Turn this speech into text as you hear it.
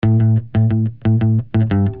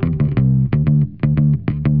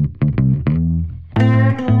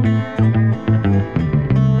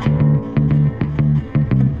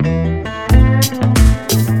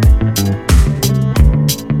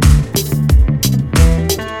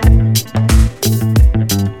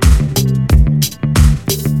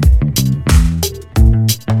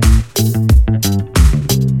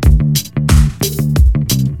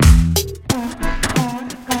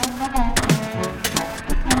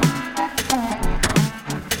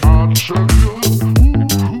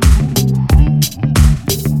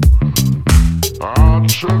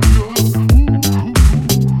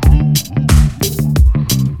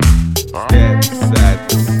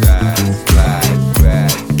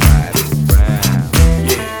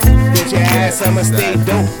I'ma stay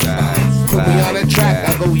dope. Put me on the track,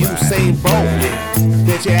 I go Usain Bolt.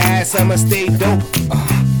 Bet your ass I'ma stay dope.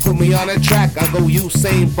 Put me on the track, I go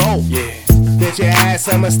Usain Bolt. Bet your ass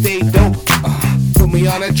I'ma stay dope. Put me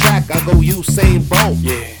on the track, I go Usain Bolt.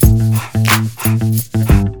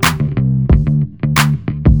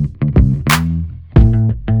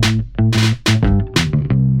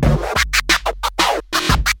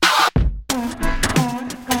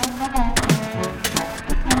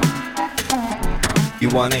 You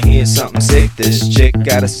wanna hear something sick? This chick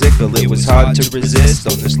got a sickle. It was hard to resist.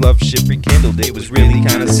 On this love ship rekindled. It was really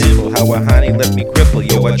kinda simple. How her honey left me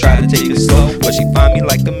crippled. Yo, I tried to take it slow, but she find me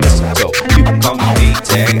like a mistletoe. You can call me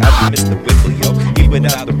A-Tag, I be Mr. Whipple, yo. Even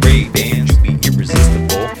without the Ray-Bans, you be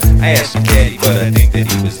irresistible. I asked your daddy, but I think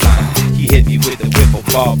that he was lying. He hit me with the whipple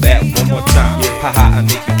ball back one more time. Haha, I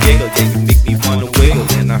make you giggle, yeah, you make me wanna wiggle.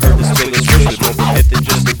 And I heard the squiggle swish was more myth than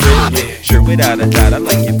just a riddle. Sure, without a doubt, I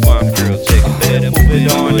like your farm girl jiggle. Better move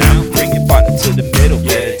it on out, bring your partner to the middle.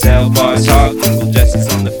 Better tell boss hog, Uncle Jesse's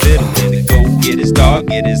on the fiddle. And to go get his dog,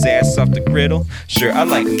 get his ass off the griddle. Sure, I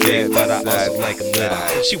like him big, but I also like him little.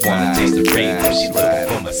 She wanna taste the rainbow, she looking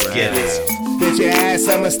for my Skittles. Bet your ass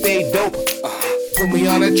I'ma stay dope. Put me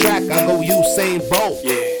on the track, I go Usain Bolt.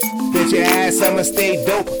 Bet your ass I'ma stay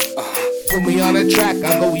dope. Put me on the track,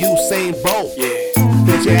 I go Usain Bolt.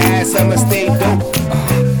 Bet your ass I'ma stay dope.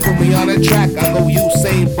 Put me on the track, I go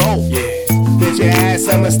Usain Bolt. Bet your ass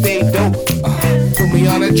I'ma stay dope. Put me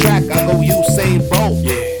on the track, I go Usain Bolt.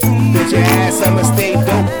 Bet your ass I'ma stay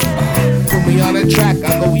dope. Put me on the track,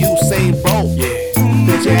 I go Usain Bolt.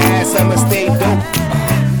 Bet your ass I'ma stay dope.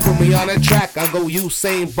 Put me on the track, I go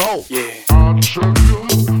Usain Bolt. I'll check you.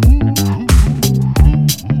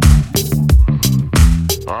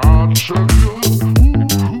 I'll check you.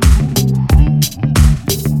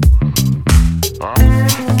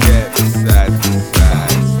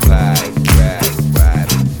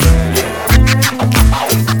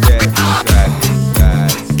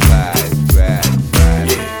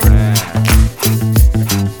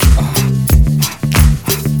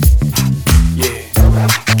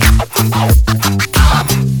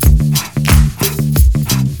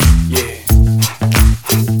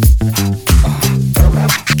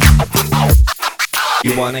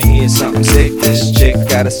 You wanna hear something sick? This chick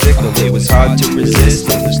got a sickle. It was hard to resist.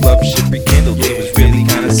 On this love ship rekindled. It was really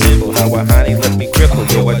kinda simple. How her honey left me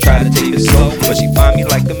crippled. Yo, I tried to take it slow, but she find me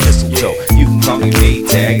like a mistletoe. You can call me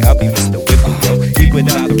A-Tag, I'll be Mr. Whipple, yo. Even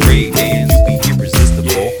without the Ray-Bans, you be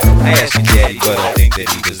irresistible. I asked your daddy, but I think that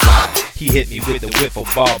he was lying. He hit me with the whiffle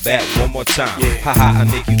ball back one more time. Haha, I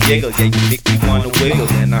make you giggle, yeah, you make me wanna wiggle.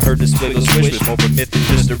 And I heard the squiggle swish was more of a myth than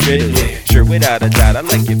just a riddle. Sure, without a doubt, I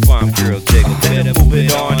like your farm girl jiggle. Better move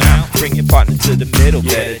it on out, bring your partner to the middle.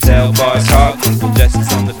 Better tell boss hog, Uncle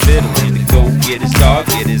Jesse's on the fiddle. And to go get his dog,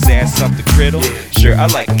 get his ass off the griddle. Sure, I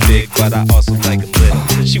like him big, but I also like him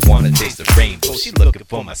little. She wanna taste the rainbow, she looking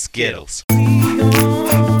for my Skittles.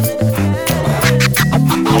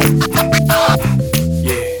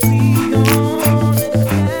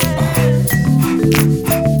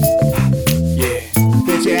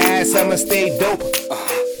 I'ma stay dope.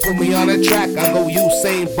 Put me on the track, I go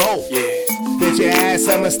Usain Bolt. Bet your ass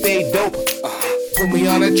I'ma stay dope. Put me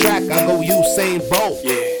on the track, I go Usain Bolt.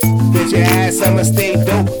 Bet your ass I'ma stay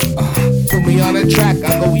dope. Put me on the track,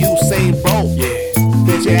 I go Usain Bolt.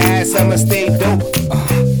 Bet your ass I'ma stay dope.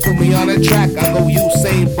 Put me on the track, I go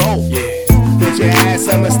Usain Bolt. Bet your ass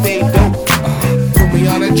I'ma stay dope. Put me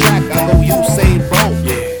on the track, I go Usain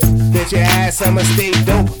Bolt. Bet your ass I'ma stay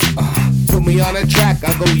dope. Put me on the track,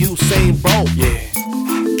 I go Usain Bolt.